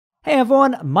Hey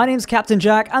everyone, my name's Captain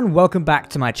Jack and welcome back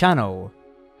to my channel.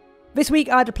 This week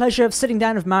I had the pleasure of sitting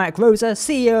down with Marek Rosa,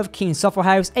 CEO of Keen Software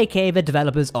House, aka the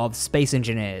developers of Space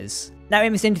Engineers. Now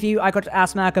in this interview I got to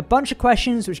ask Marek a bunch of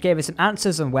questions which gave us some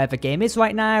answers on where the game is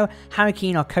right now, how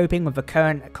Keen are coping with the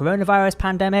current coronavirus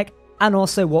pandemic, and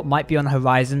also what might be on the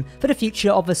horizon for the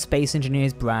future of the Space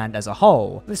Engineers brand as a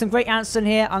whole. With some great answers in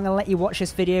here, I'm going to let you watch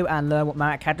this video and learn what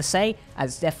Marek had to say,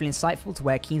 as it's definitely insightful to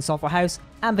where Keen Software House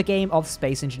and the game of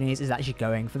Space Engineers is actually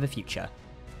going for the future.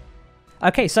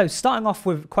 Okay, so starting off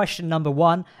with question number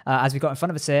one, as we got in front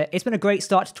of us here, it's been a great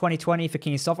start to 2020 for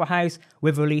Keen Software House,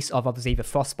 with the release of obviously the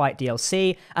Frostbite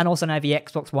DLC, and also now the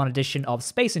Xbox One edition of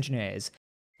Space Engineers.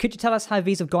 Could you tell us how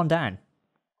these have gone down?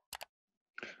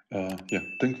 Yeah,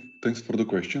 thanks for the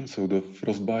question. So the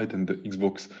Frostbite and the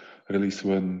Xbox release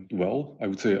went well, I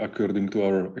would say, according to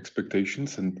our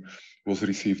expectations, and was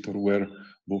received or were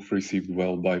both received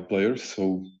well by players.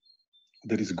 So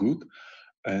that is good.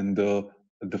 And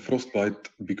the Frostbite,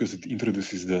 because it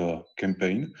introduces the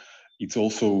campaign, it's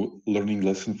also learning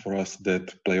lesson for us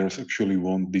that players actually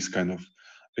want this kind of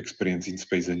experience in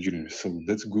Space Engineers. So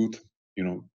that's good,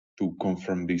 to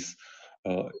confirm this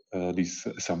this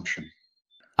assumption.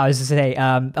 I was going to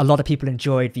say, a lot of people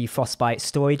enjoyed the Frostbite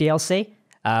story DLC.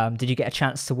 Did you get a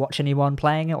chance to watch anyone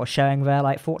playing it or sharing their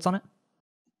thoughts on it?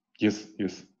 Yes,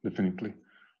 definitely.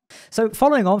 So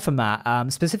following on from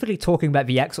that, specifically talking about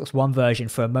the Xbox One version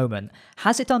for a moment,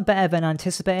 has it done better than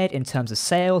anticipated in terms of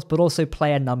sales, but also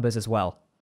player numbers as well?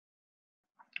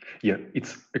 Yeah,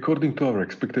 it's according to our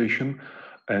expectation,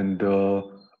 and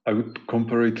I would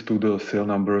compare it to the sale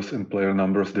numbers and player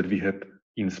numbers that we had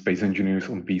in Space Engineers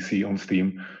on PC on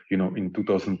Steam, in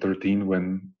 2013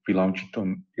 when we launched it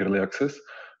on early access.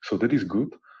 So that is good,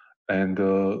 and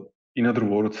in other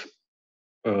words,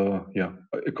 yeah,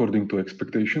 according to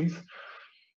expectations.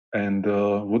 And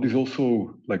what is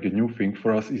also like a new thing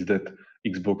for us is that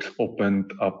Xbox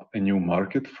opened up a new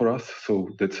market for us. So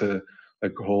that's a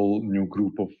whole new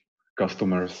group of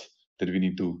customers that we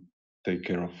need to take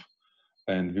care of.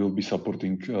 And we'll be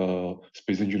supporting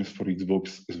Space Engineers for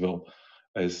Xbox as well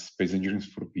as Space Engineers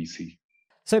for PC.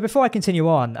 So before I continue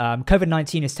on,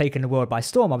 COVID-19 has taken the world by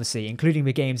storm, obviously, including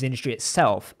the games industry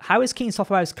itself. How is Keen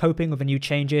Software House coping with the new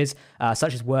changes,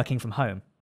 such as working from home?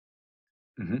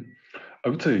 Mm-hmm. I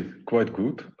would say quite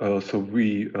good. So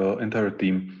we entire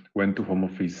team went to home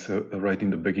office right in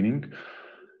the beginning.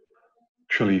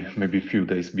 Actually, maybe a few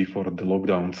days before the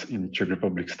lockdowns in Czech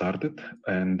Republic started,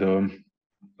 and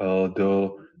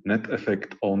the net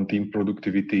effect on team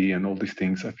productivity and all these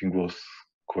things, I think, was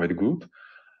quite good.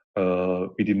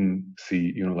 We didn't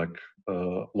see,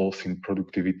 loss in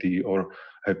productivity or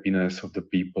happiness of the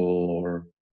people or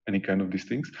any kind of these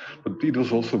things. But it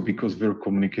was also because we're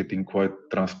communicating quite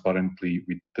transparently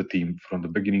with the team from the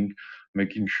beginning,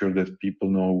 making sure that people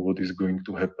know what is going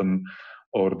to happen,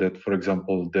 or that, for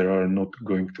example, there are not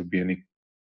going to be any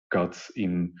cuts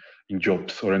in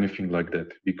jobs or anything like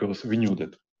that, because we knew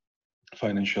that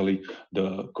financially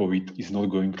the COVID is not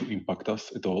going to impact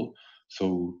us at all.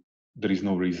 So there is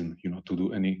no reason, to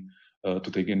do any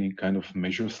to take any kind of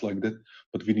measures like that.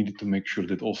 But we needed to make sure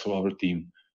that also our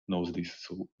team knows this.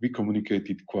 So we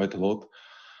communicated quite a lot.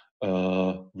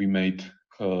 We made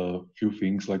a few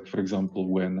things, like for example,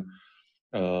 when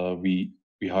we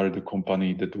hired a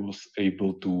company that was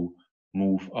able to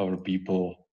move our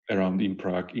people around in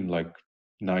Prague in like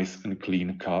nice and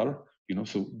clean car.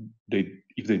 So they,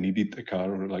 if they needed a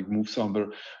car or like move somewhere,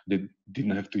 they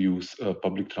didn't have to use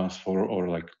public transport or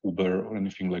like Uber or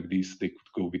anything like this. They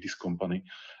could go with this company,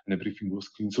 and everything was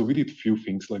clean. So we did few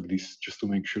things like this just to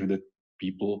make sure that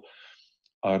people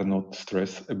are not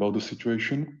stressed about the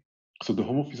situation. So the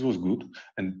home office was good,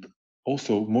 and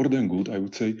also more than good, I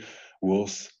would say,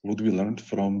 was what we learned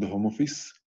from the home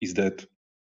office is that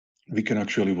we can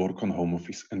actually work on home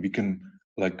office, and we can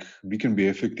be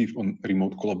effective on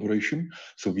remote collaboration.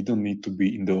 So we don't need to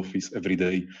be in the office every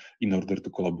day in order to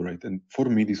collaborate. And for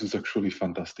me, this was actually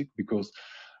fantastic, because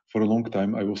for a long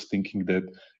time I was thinking that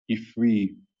if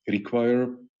we require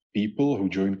people who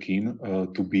join Keen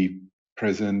to be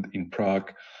present in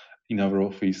Prague in our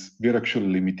office, we're actually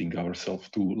limiting ourselves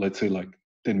to, let's say, like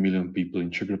 10 million people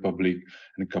in Czech Republic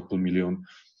and a couple million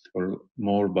or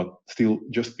more, but still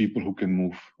just people who can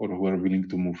move or who are willing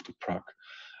to move to Prague.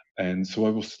 And so I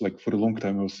was like, for a long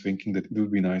time, I was thinking that it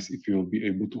would be nice if you will be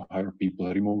able to hire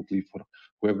people remotely for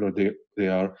whoever they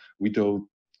are, without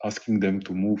asking them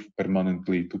to move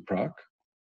permanently to Prague.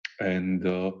 And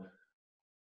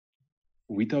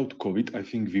without COVID, I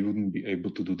think we wouldn't be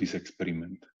able to do this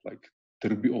experiment. Like there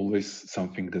would be always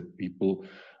something that people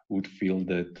would feel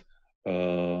that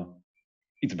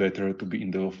it's better to be in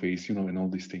the office, and all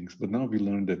these things. But now we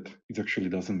learned that it actually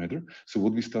doesn't matter. So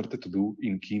what we started to do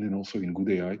in Keen and also in Good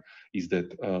AI is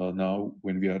that now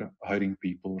when we are hiring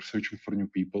people or searching for new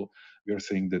people, we are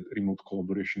saying that remote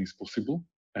collaboration is possible.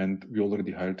 And we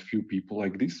already hired few people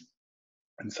like this.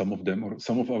 And some of them, or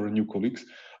some of our new colleagues,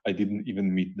 I didn't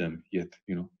even meet them yet,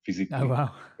 Oh, physically.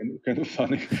 wow. And kind of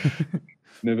funny.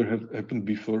 Never have happened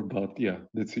before, but yeah,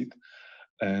 that's it.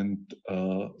 And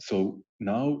so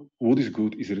now what is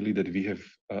good is really that we have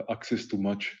access to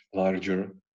much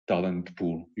larger talent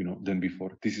pool, than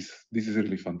before. This is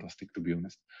really fantastic, to be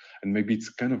honest. And maybe it's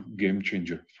kind of game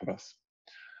changer for us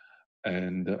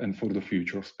and for the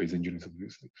future of space engineers,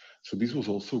 obviously. So this was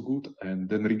also good. And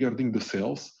then regarding the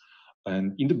sales,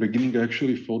 and in the beginning, I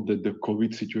actually thought that the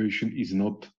COVID situation is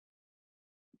not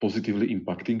positively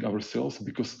impacting our sales,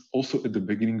 because also at the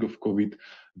beginning of COVID,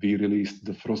 we released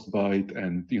the Frostbite,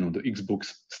 and the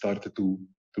Xbox started to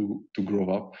grow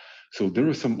up. So there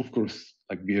was some, of course,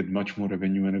 like we had much more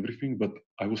revenue and everything, but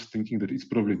I was thinking that it's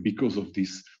probably because of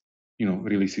these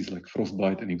releases like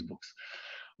Frostbite and Xbox.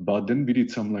 But then we did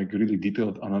some like really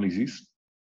detailed analysis,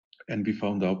 and we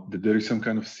found out that there is some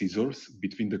kind of scissors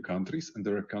between the countries, and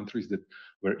there are countries that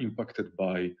were impacted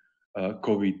by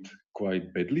COVID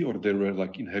quite badly, or they were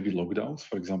like in heavy lockdowns.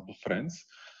 For example, France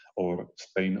or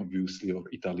Spain, obviously, or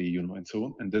Italy, and so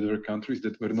on. And there were countries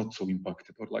that were not so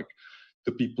impacted, or like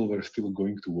the people were still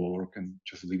going to work and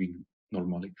just living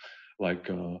normally, like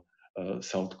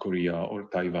South Korea or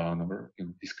Taiwan, or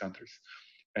these countries.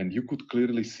 And you could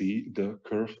clearly see the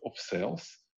curve of sales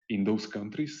in those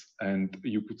countries, and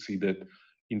you could see that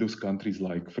in those countries,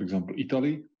 like for example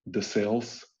Italy, the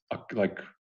sales like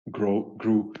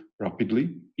grew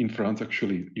rapidly. In France,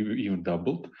 actually, even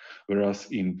doubled, whereas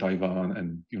in Taiwan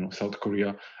and South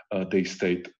Korea, they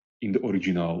stayed in the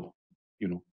original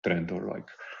trend, or like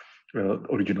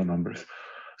original numbers.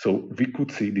 So we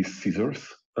could see these scissors,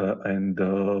 and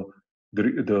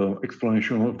the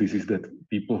explanation of this is that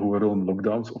people who were on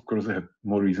lockdowns, of course, they have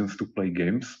more reasons to play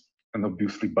games and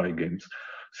obviously buy games.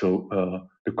 So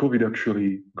the COVID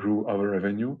actually grew our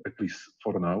revenue, at least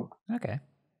for now, Okay.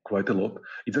 quite a lot.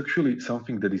 It's actually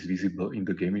something that is visible in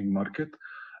the gaming market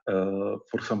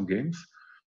for some games.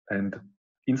 And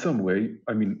in some way,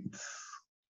 I mean, it's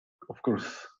of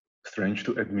course strange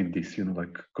to admit this,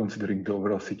 like considering the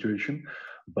overall situation.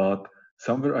 But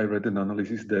somewhere I read an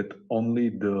analysis that only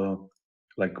the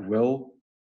like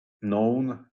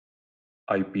well-known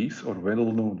IPs or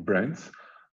well-known brands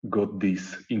got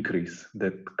this increase,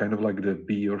 that kind of like the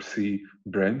B or C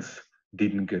brands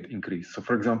didn't get increase. So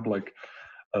for example, like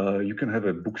you can have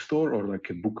a bookstore or like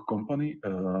a book company,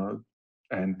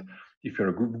 and if you're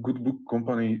a good book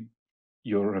company,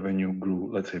 your revenue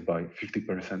grew, let's say, by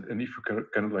 50%. And if you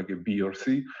kind of like a B or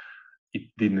C, it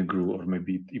didn't grow, or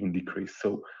maybe it even decreased.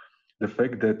 So the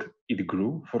fact that it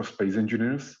grew for space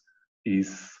engineers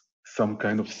is some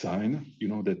kind of sign,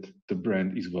 that the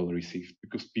brand is well received,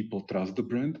 because people trust the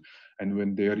brand, and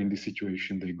when they are in this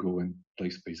situation, they go and play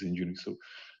space engineering. So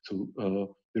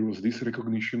there was this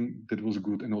recognition that was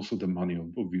good, and also the money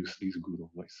obviously is good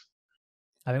always.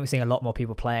 I think we're seeing a lot more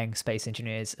people playing Space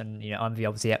Engineers, and I'm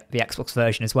obviously the Xbox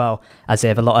version as well, as they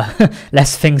have a lot of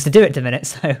less things to do at the minute.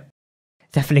 So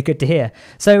definitely good to hear.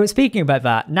 So speaking about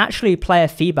that, naturally player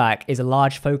feedback is a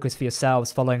large focus for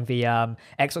yourselves following the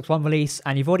Xbox One release,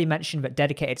 and you've already mentioned that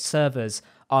dedicated servers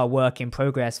are a work in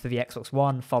progress for the Xbox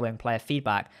One following player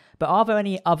feedback. But are there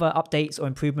any other updates or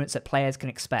improvements that players can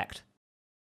expect?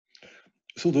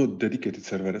 So the dedicated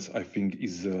servers, I think,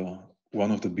 is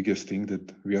one of the biggest things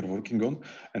that we are working on,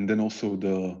 and then also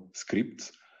the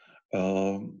scripts.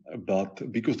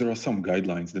 But because there are some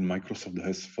guidelines that Microsoft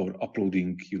has for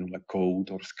uploading, like code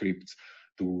or scripts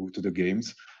to the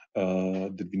games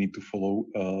that we need to follow,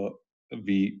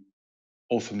 we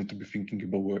also need to be thinking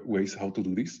about ways how to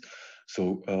do this.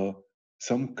 So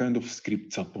some kind of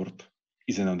script support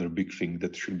is another big thing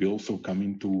that should be also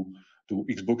coming to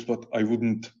Xbox, but I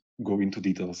wouldn't go into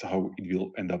details how it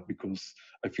will end up, because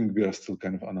I think we are still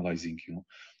kind of analyzing,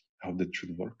 how that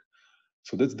should work.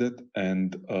 So that's that.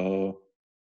 And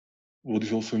what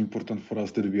is also important for us,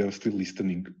 that we are still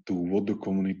listening to what the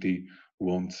community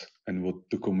wants and what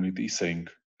the community is saying,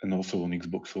 and also on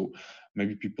Xbox. So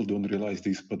maybe people don't realize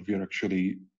this, but we are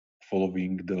actually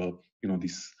following the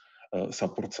this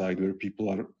support side, where people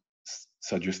are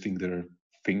suggesting their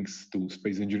things to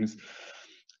space engineers,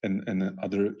 and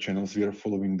other channels. We are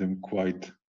following them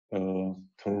quite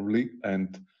thoroughly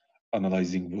and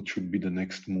analyzing what should be the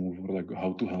next move, or like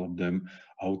how to help them,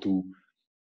 how to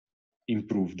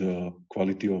improve the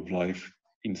quality of life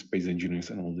in space engineers,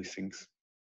 and all these things.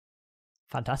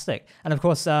 Fantastic. And of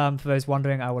course, for those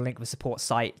wondering, I will link the support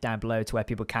site down below to where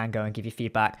people can go and give you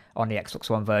feedback on the Xbox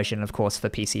One version, and of course, for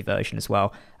the PC version as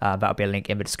well. That'll be a link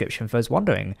in the description for those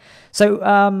wondering. So,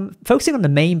 focusing on the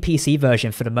main PC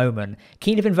version for the moment,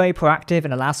 Keen have been very proactive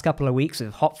in the last couple of weeks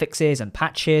with hotfixes and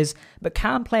patches, but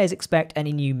can players expect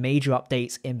any new major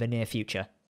updates in the near future?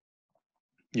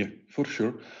 Yeah, for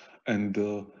sure. And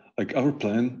like our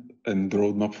plan and the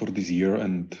roadmap for this year,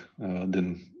 and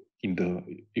then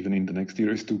even in the next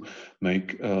year, is to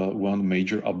make one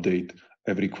major update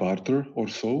every quarter or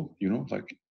so.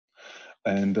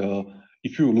 And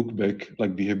if you look back,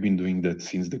 like we have been doing that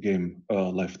since the game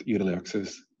left early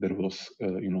access. There was,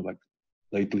 like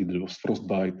lately there was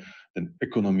Frostbite, then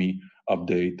economy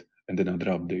update, and then other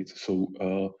updates. So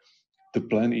the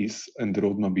plan is, and the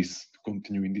roadmap is, to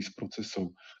continue in this process.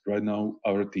 So right now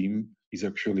our team is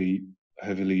actually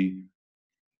heavily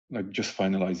like just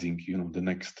finalizing, the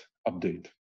next update.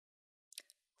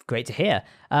 Great to hear.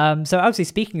 So obviously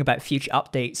speaking about future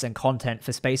updates and content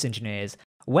for Space Engineers,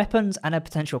 weapons and a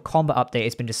potential combat update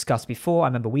has been discussed before. I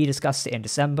remember we discussed it in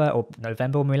December or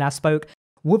November when we last spoke.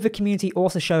 With the community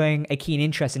also showing a keen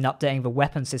interest in updating the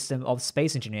weapon system of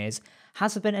Space Engineers,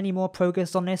 has there been any more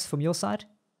progress on this from your side?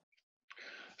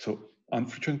 So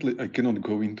unfortunately, I cannot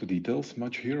go into details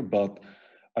much here, but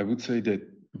I would say that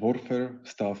warfare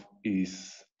stuff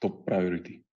is top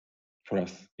priority for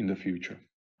us in the future.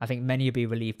 I think many will be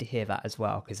relieved to hear that as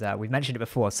well, because we've mentioned it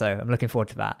before, so I'm looking forward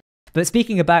to that. But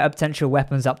speaking about a potential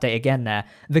weapons update again there,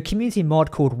 the community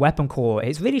mod called Weapon Core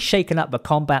has really shaken up the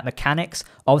combat mechanics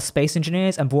of Space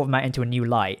Engineers and brought them out into a new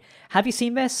light. Have you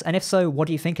seen this? And if so, what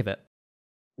do you think of it?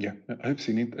 Yeah, I've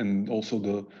seen it, and also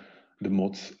the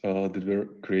mods that were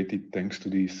created thanks to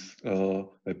this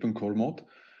Weapon Core mod.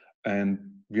 And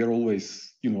we are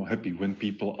always, happy when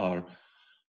people are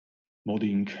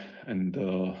modding and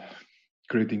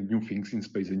creating new things in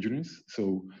Space Engineers.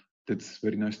 So that's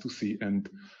very nice to see. And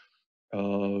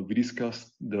we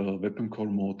discussed the Weapon Core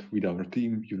mod with our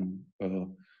team.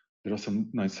 There are some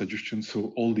nice suggestions.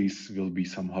 So all these will be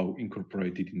somehow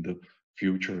incorporated in the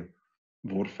future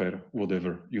warfare,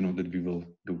 whatever, that we will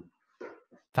do.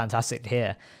 Fantastic to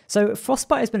hear. So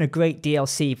Frostbite has been a great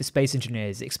DLC for Space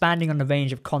Engineers, expanding on the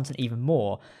range of content even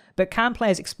more. But can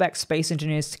players expect Space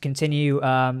Engineers to continue,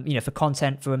 for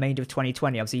content for the remainder of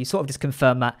 2020? Obviously, you sort of just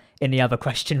confirmed that in the other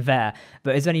question there.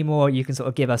 But is there any more you can sort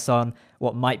of give us on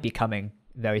what might be coming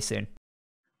very soon?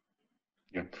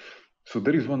 Yeah. So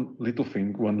there is one little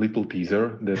thing, one little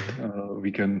teaser that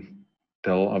we can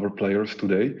tell our players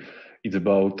today. It's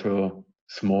about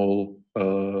small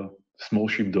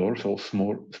ship doors or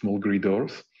small grid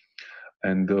doors,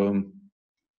 and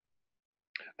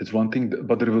that's one thing.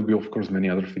 But there will be, of course, many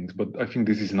other things. But I think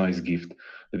this is a nice gift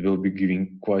that we'll be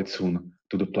giving quite soon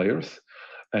to the players.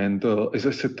 And as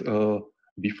I said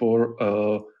before,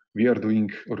 we are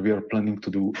planning to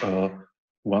do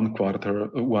one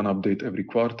update every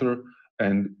quarter.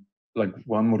 And like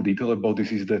one more detail about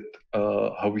this is that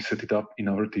how we set it up in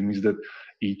our team is that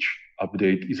each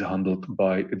update is handled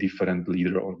by a different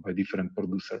leader or by different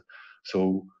producer.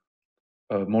 So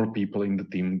more people in the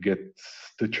team get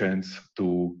the chance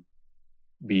to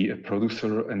be a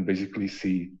producer and basically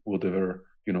see whatever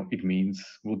it means,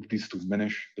 what it is to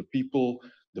manage the people,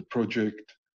 the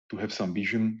project, to have some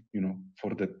vision,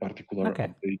 for that particular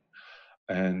update.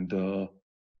 And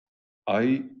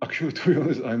I actually, to be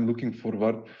honest, I'm looking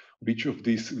forward which of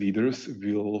these leaders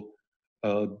will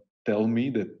tell me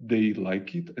that they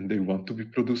like it and they want to be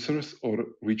producers, or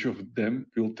which of them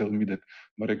will tell me that,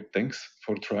 Marek, thanks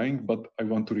for trying, but I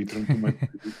want to return to my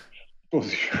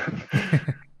position.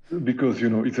 Because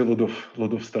it's a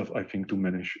lot of stuff, I think, to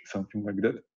manage something like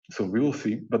that. So we will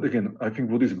see. But again, I think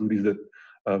what is good is that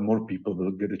more people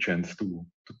will get a chance to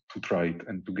try it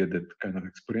and to get that kind of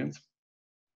experience.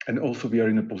 And also we are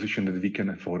in a position that we can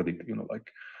afford it.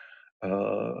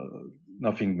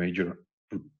 Nothing major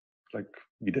would like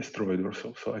be destroyed or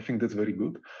so. So I think that's very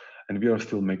good. And we are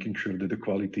still making sure that the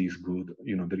quality is good.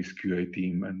 There is QA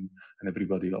team and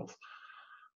everybody else.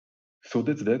 So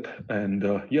that's that. And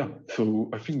so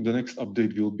I think the next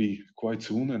update will be quite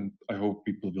soon, and I hope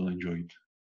people will enjoy it.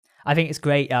 I think it's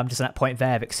great, just on that point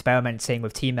there of experimenting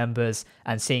with team members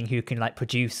and seeing who can like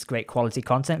produce great quality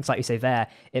content. Because like you say there,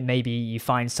 it may be you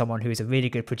find someone who's a really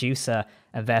good producer,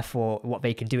 and therefore what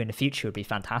they can do in the future would be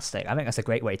fantastic. I think that's a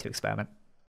great way to experiment.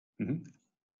 Mm-hmm.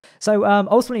 So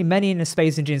ultimately, many in the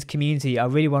Space Engineers community are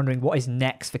really wondering what is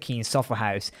next for Keen Software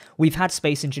House. We've had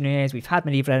Space Engineers, we've had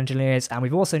Medieval Engineers, and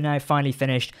we've also now finally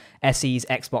finished SE's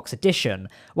Xbox Edition.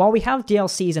 While we have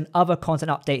DLCs and other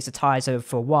content updates to tie us over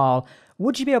for a while,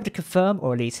 would you be able to confirm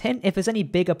or at least hint if there's any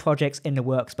bigger projects in the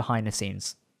works behind the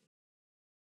scenes?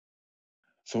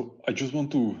 So I just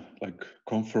want to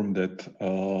confirm that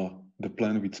the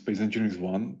plan with Space Engineers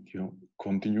One,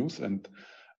 continues, and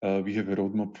we have a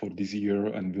roadmap for this year,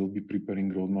 and we'll be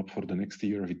preparing roadmap for the next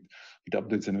year with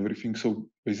updates and everything. So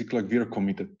basically, we are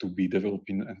committed to be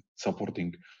developing and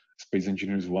supporting Space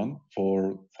Engineers One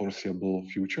for foreseeable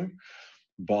future.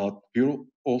 But we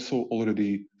also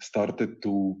already started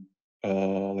to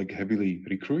heavily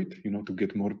recruit, to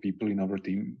get more people in our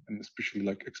team, and especially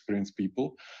experienced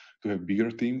people, to have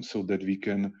bigger teams so that we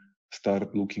can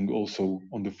start looking also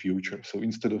on the future. So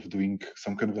instead of doing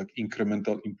some kind of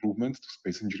incremental improvements to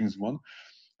Space Engineers One,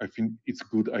 I think it's a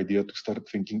good idea to start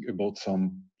thinking about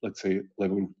some, let's say,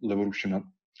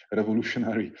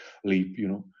 revolutionary leap,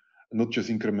 not just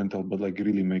incremental, but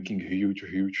really making a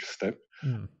huge step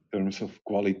in terms of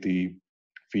quality,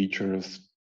 features,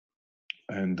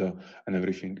 and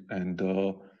everything.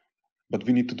 But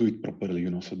we need to do it properly,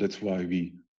 so that's why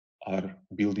we are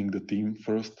building the team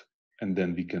first, and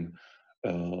then we can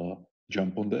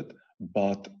jump on that.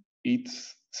 But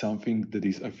it's something that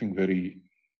is, I think, very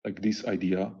this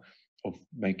idea of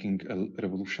making a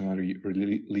revolutionary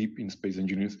leap in space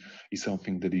engineers is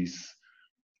something that is,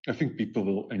 I think, people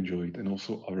will enjoy it, and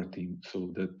also our team.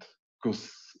 So that,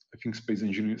 because I think space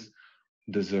engineers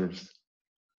deserves,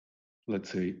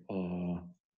 let's say,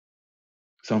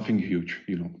 something huge,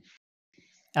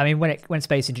 I mean, when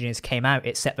Space Engineers came out,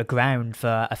 it set the ground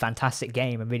for a fantastic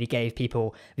game and really gave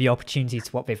people the opportunity to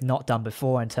what they've not done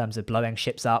before in terms of blowing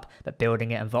ships up, but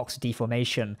building it in voxel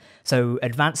deformation. So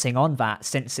advancing on that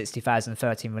since its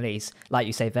 2013 release, like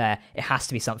you say there, it has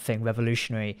to be something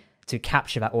revolutionary to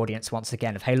capture that audience once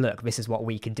again of, hey, look, this is what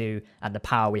we can do and the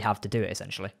power we have to do it,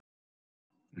 essentially.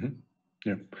 Mm-hmm.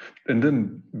 Yeah. And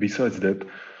then besides that,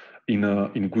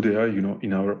 in Good AI,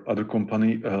 in our other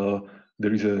company,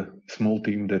 there is a small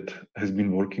team that has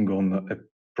been working on a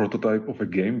prototype of a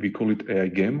game. We call it AI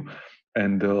game,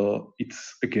 and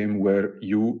it's a game where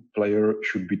you, player,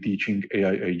 should be teaching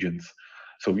AI agents.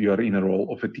 So you are in a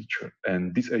role of a teacher,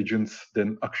 and these agents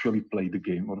then actually play the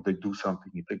game, or they do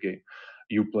something in the game.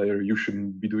 You, player, you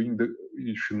shouldn't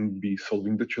be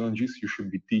solving the challenges. You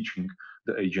should be teaching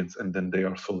the agents, and then they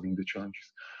are solving the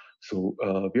challenges. So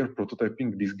we are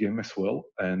prototyping this game as well,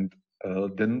 and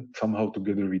then somehow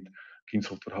together with King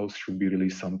Software House should be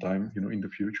released sometime, in the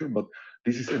future. But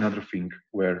this is another thing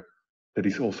where that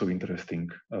is also interesting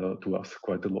to us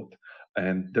quite a lot,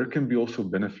 and there can be also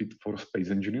benefit for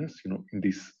space engineers, in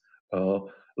this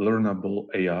learnable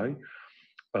AI.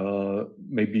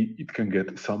 Maybe it can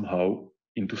get somehow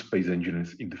into space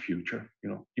engineers in the future.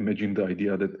 Imagine the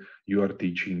idea that you are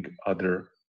teaching other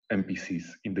NPCs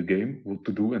in the game what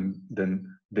to do, and then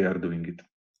they are doing it.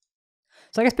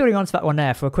 So I guess building on to that one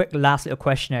there, for a quick last little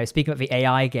question there, speaking of the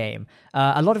AI game,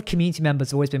 a lot of community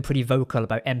members have always been pretty vocal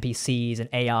about NPCs and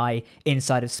AI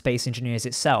inside of Space Engineers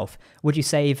itself. Would you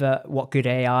say that what Good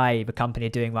AI, the company, are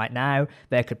doing right now,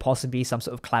 there could possibly be some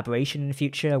sort of collaboration in the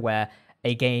future where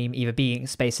a game, either being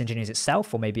Space Engineers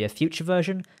itself or maybe a future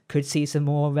version, could see some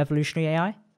more revolutionary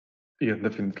AI? Yeah,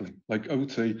 definitely. I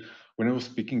would say, when I was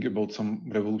speaking about some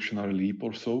revolutionary leap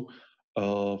or so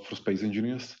for space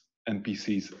engineers,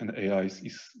 NPCs and AIs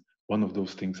is one of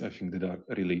those things I think that are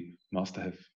really must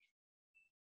have.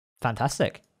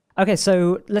 Fantastic. Okay,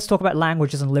 so let's talk about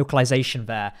languages and localization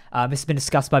there. This has been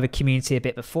discussed by the community a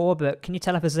bit before, but can you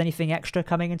tell if there's anything extra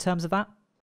coming in terms of that?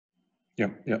 Yeah.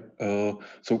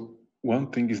 So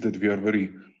one thing is that we are very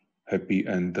happy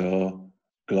and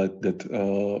glad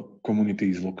that community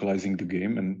is localizing the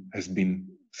game, and has been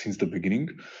since the beginning.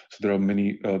 So there are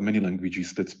many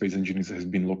languages that Space Engineers has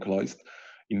been localized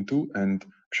into. And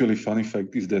actually, funny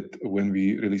fact is that when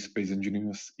we released Space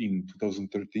Engineers in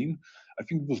 2013, I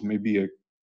think it was maybe a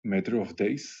matter of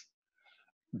days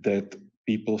that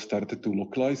people started to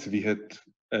localize. We had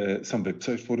some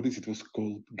website for this. It was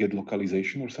called Get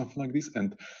Localization or something like this,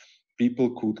 and people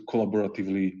could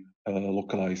collaboratively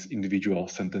localize individual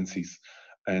sentences.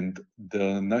 And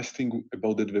the nice thing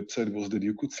about that website was that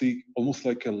you could see almost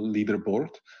like a leaderboard,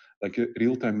 like a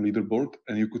real-time leaderboard,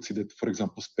 and you could see that, for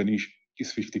example, Spanish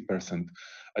is 50%,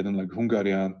 I don't like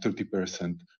Hungarian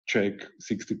 30%, Czech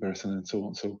 60%, and so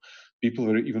on. So people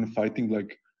were even fighting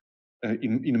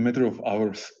in a matter of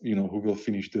hours, who will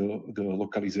finish the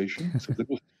localization. So that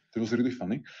was really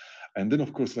funny. And then,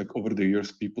 of course, over the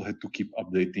years, people had to keep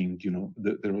updating.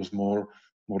 There was more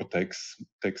texts,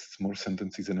 more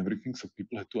sentences, and everything. So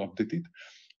people had to update it.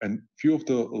 And few of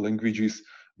the languages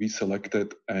we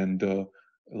selected and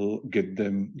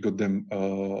got them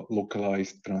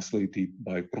localized, translated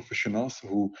by professionals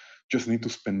who just need to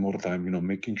spend more time,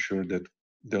 making sure that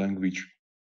the language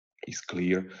is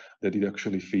clear, that it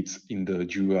actually fits in the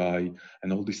GUI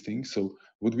and all these things. So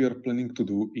what we are planning to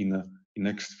do in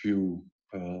next few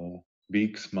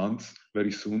weeks, months,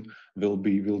 very soon, we'll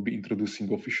be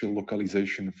introducing official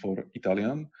localization for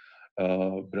Italian,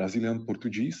 Brazilian,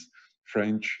 Portuguese,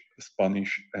 French,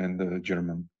 Spanish, and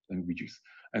German languages.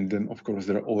 And then, of course,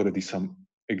 there are already some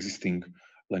existing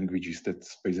languages that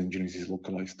Space Engineers is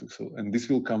localized to. So, and this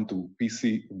will come to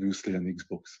PC, obviously, and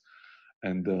Xbox,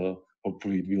 and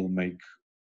hopefully it will make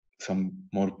some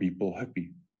more people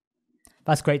happy.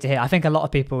 That's great to hear. I think a lot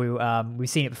of people, we've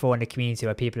seen it before in the community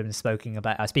where people have been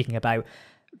speaking about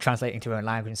translating to their own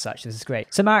language and such. This is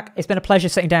great. So Marek, it's been a pleasure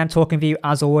sitting down talking with you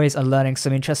as always and learning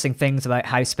some interesting things about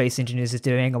how Space Engineers is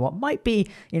doing and what might be,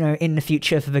 in the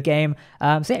future for the game. So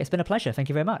yeah, it's been a pleasure. Thank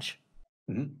you very much.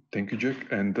 Thank you,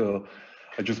 Jack. And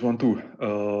I just want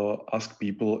to ask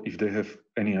people if they have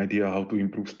any idea how to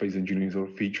improve Space Engineers or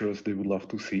features they would love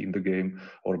to see in the game,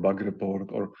 or bug report,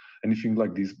 or anything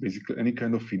like this. Basically, any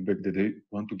kind of feedback that they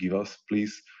want to give us,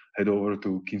 please head over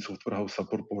to Keen Software House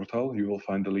support portal. You will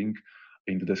find the link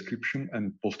in the description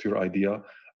and post your idea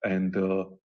and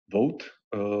vote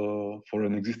for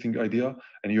an existing idea.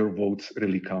 And your votes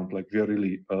really count. Like, we are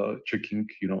really checking,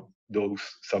 those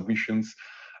submissions,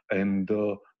 and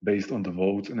based on the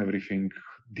votes and everything,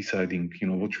 deciding,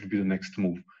 what should be the next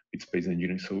move with Space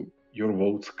Engineering. So your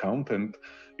votes count, and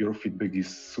your feedback is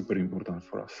super important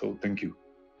for us. So thank you.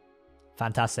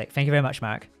 Fantastic. Thank you very much,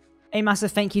 Marek. A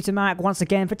massive thank you to Marek once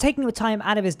again for taking the time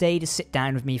out of his day to sit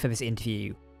down with me for this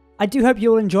interview. I do hope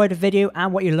you all enjoyed the video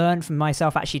and what you learned from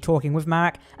myself actually talking with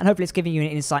Marek, and hopefully it's giving you an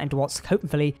insight into what's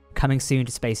hopefully coming soon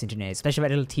to Space Engineers, especially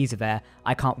that little teaser there.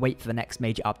 I can't wait for the next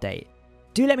major update.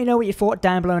 Do let me know what you thought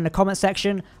down below in the comment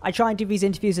section. I try and do these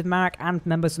interviews with Marek and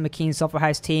members from the Keen Software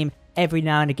House team every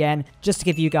now and again, just to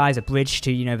give you guys a bridge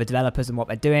to, the developers and what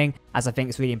they're doing, as I think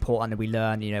it's really important that we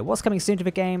learn, what's coming soon to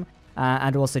the game,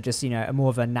 and also just, a more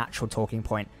of a natural talking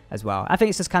point as well. I think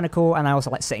it's just kind of cool, and I also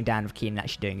like sitting down with Keen and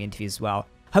actually doing interviews as well.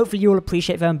 Hopefully you all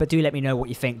appreciate them, but do let me know what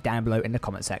you think down below in the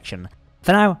comment section.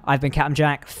 For now, I've been Captain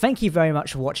Jack. Thank you very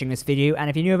much for watching this video, and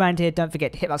if you're new around here, don't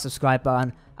forget to hit that subscribe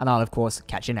button, and I'll of course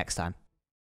catch you next time.